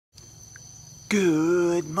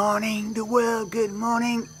Good morning the world, good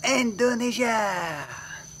morning Indonesia.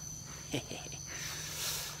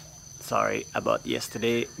 Sorry about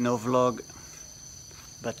yesterday, no vlog,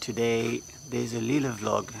 but today there's a little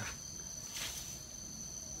vlog.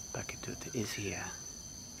 Paketut is here,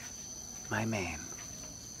 my man.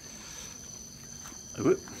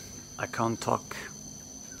 I can't talk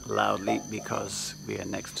loudly because we are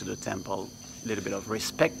next to the temple. A little bit of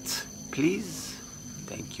respect, please.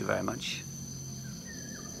 Thank you very much.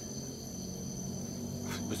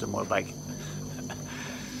 With the motorbike.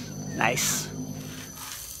 Nice.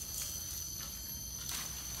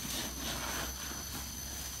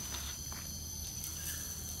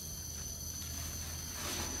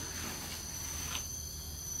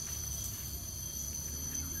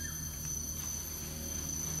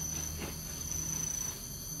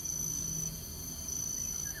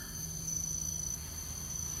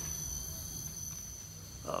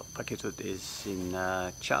 Paketut is in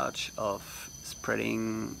charge of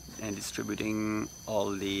spreading and distributing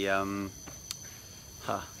all the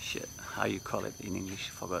how you call it in English,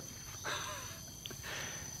 forgot.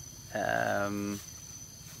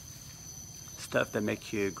 Stuff that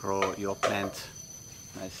make you grow your plant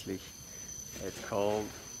nicely. It's called,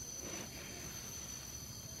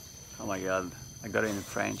 oh my god, I got it in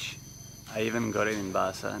French. I even got it in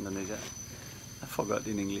Bahasa Indonesia. I forgot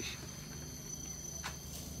in English.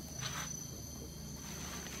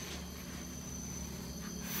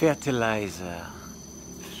 Fertilizer.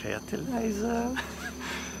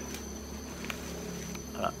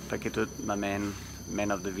 Paketut, my man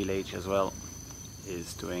of the village as well,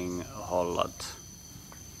 is doing a whole lot.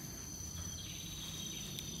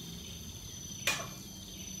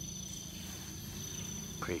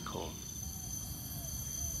 Pretty cool.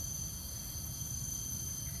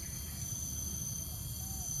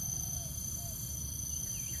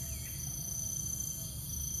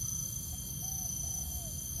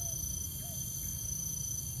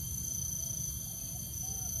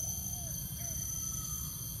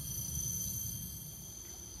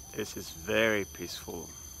 This is very peaceful.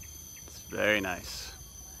 It's very nice.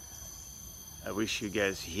 I wish you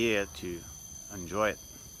guys here to enjoy it.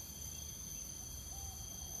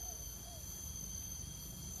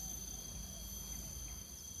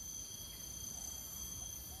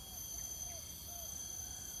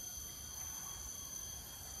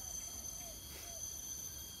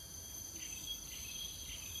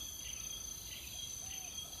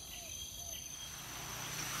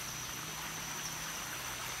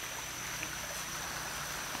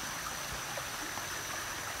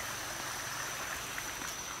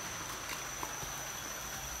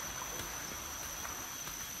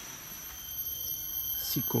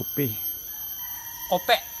 Si kopi.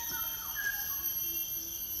 Kope.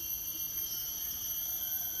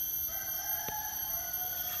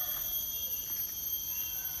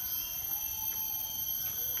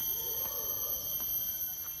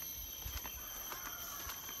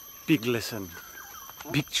 Big lesson.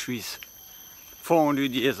 Big trees.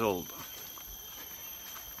 400 years old.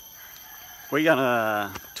 We're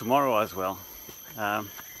gonna tomorrow as well.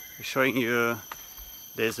 Showing you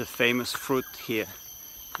there's a famous fruit here.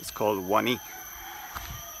 It's called wani,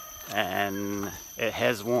 and it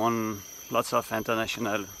has won lots of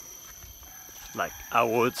international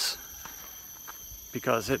awards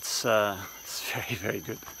because it's very, very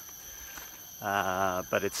good.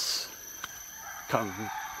 But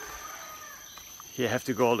you have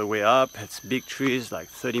to go all the way up. It's big trees, like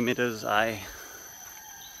 30 meters high.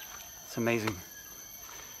 It's amazing.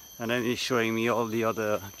 And then he's showing me all the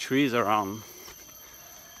other trees around,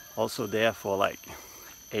 also there for like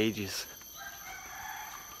ages.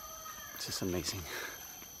 It's just amazing.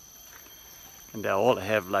 And they all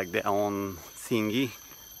have like their own thingy,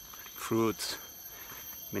 fruits,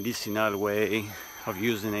 medicinal way of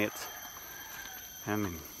using it. I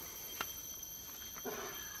mean,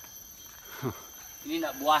 Ini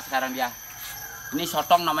enggak buah sekarang dia. Ini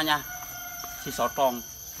sotong namanya. Si sotong.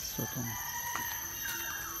 sotong.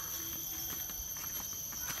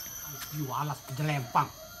 Jualas jelempang.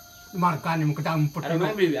 Markan yang kedampet. Ada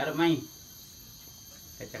main bibi, ada main.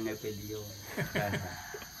 Kacangnya video.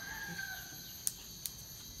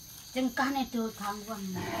 Cengkah itu tangguang.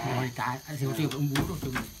 Oh, tak, siapa pemburu tu.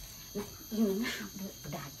 Ini nak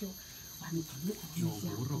berdaju. Wanita Yo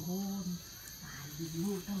buru.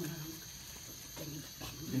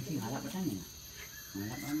 Nanti ngalap macam ni.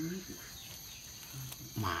 Ngalap ni.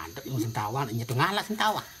 Mantap, sentawan, ini tu ngalak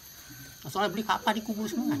sentawa. Soalnya beli kapal di kubur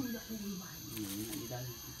semua.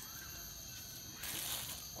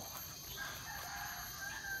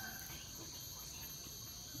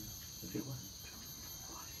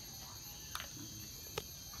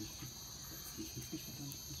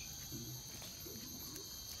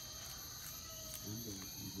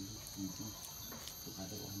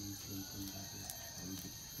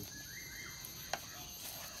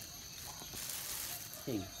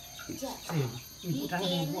 Sing. Ja. Ibu tang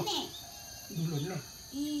ibu. Nek. Dulun nih.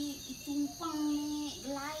 Tumpang nih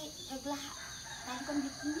gelai gelah tadi kan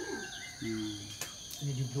bikinnya.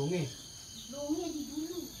 Ini diblonge. Belumnya di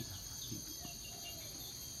dulu.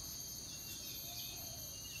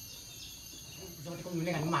 Seperti kau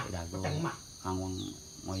kan emak. Petang emak. Kang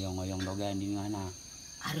ngoyong-ngoyong dogen di mana.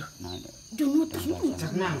 Aduh. Nah, Dunut itu.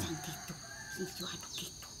 Senang. Gitu. Sing aduk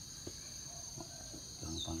gitu.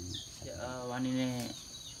 gampang. Ya wanine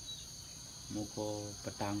muko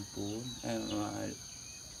petang pun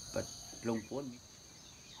petlung pun.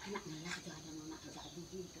 Anak lah ada mama jadi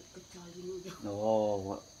gitu kecuali nu.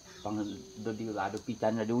 Oh, pang do di lado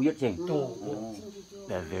pitan ada uyut sing.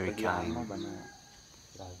 They're very kind.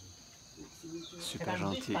 Super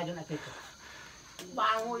gentil.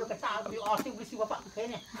 Bangun yo kata beli osing beli si bapak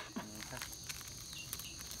kayaknya.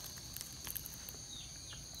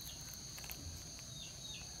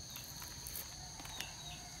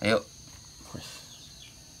 Ayo.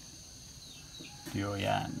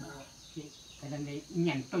 Durian. Kadang dia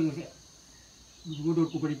nyentong sih. Gudur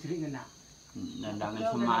ku beri cerik ngena.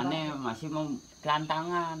 Nandangan semane masih mau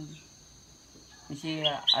tantangan. Masih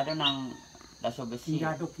ada nang daso besi.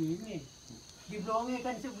 Tidak ada kini. Di blonge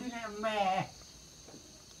kan sebelumnya meh.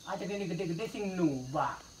 Ada gini gede-gede sing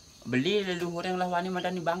nuba. Beli leluhur yang lawani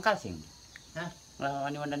madani bangkal sing. Hah?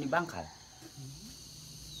 Lawani madani bangkal.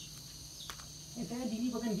 Saya dini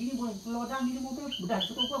bukan dini bukan kelodang dini mobil udah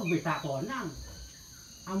cukup gua beta konang.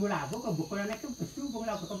 Ambil aku ke bukulan itu pesu bukan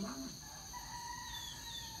aku kembangan.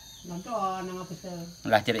 Nonton nang apa sih?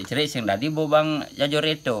 Lah cerik-cerik sing tadi bobang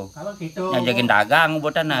jajoreto. Kalau gitu. Nyajakin dagang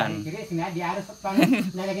botanan. Cerik sini dia harus pang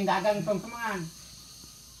nyajakin dagang pengsemangan.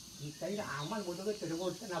 Kita ini aman bodoh itu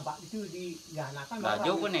terus kenapa itu di ganakan.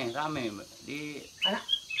 Baju pun nih rame di anak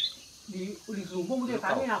di lumbung dia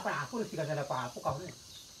kami apa aku tidak ada apa-apa kau nih.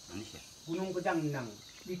 Manis ya. Gunung Gedang nang.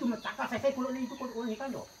 Itu mencakar saya pulau ini itu pulau ini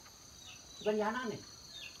kan loh. Bukan yana nih.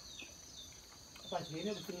 Pas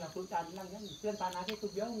ini mesti ngaku tanang kan. Pian panasnya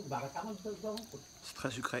itu jauh. Bakat kamu itu jauh. C'est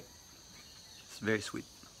très sucré. It's very sweet.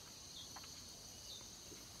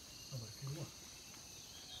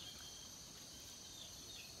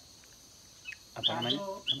 Apa namanya?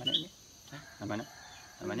 Namanya ini? Hah? Namanya?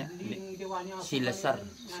 Namanya? Ini? Si lesar.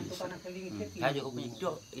 Saya juga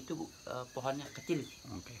punya itu pohonnya kecil.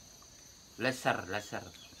 Oke. Lesar. Lesser.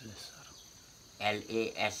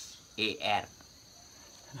 LESER.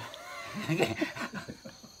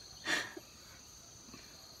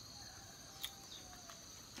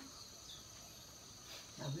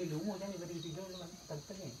 Beli lumur jangan beri tidur lu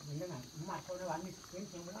tentangnya. Jangan emak kau dah wani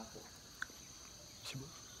yang berlaku.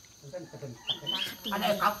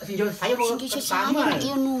 Ada kap saya mau sama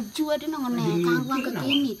iya nuju ada nang kangwang ke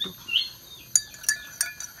kini tuh.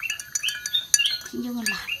 Jangan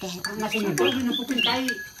lah deh. Masih nyebol di nupukin tai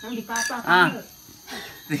yang di kapal.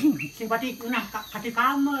 Simpati nah kaki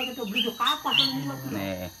kamar gitu beli di kapal kan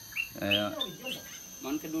nih. Ayo.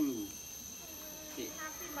 Mon ke dulu. Si.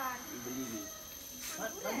 Beli nih.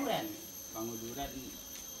 Banguran. Banguran.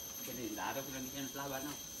 Jadi ada punya ikan pelawan.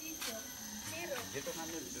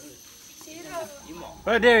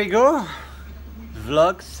 Well, there you go.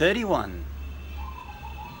 Vlog 31.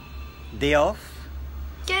 Day off.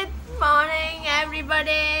 Good morning,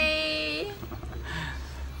 everybody.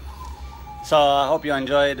 So I hope you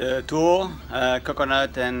enjoyed the tour.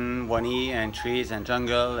 Coconut and wani and trees and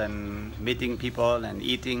jungle and meeting people and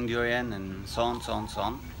eating durian and so on.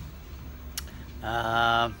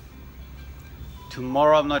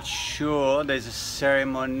 Tomorrow I'm not sure. There's a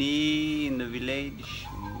ceremony in the village.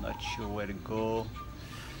 I'm not sure where to go.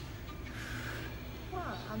 Wow,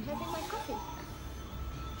 I'm having my coffee.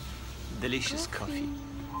 Delicious coffee.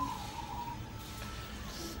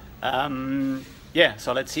 Yeah,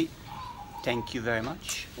 so let's see. Thank you very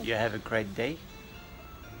much. You have a great day.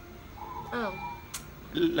 Oh.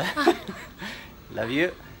 Love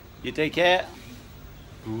you. You take care.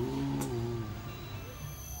 Ooh.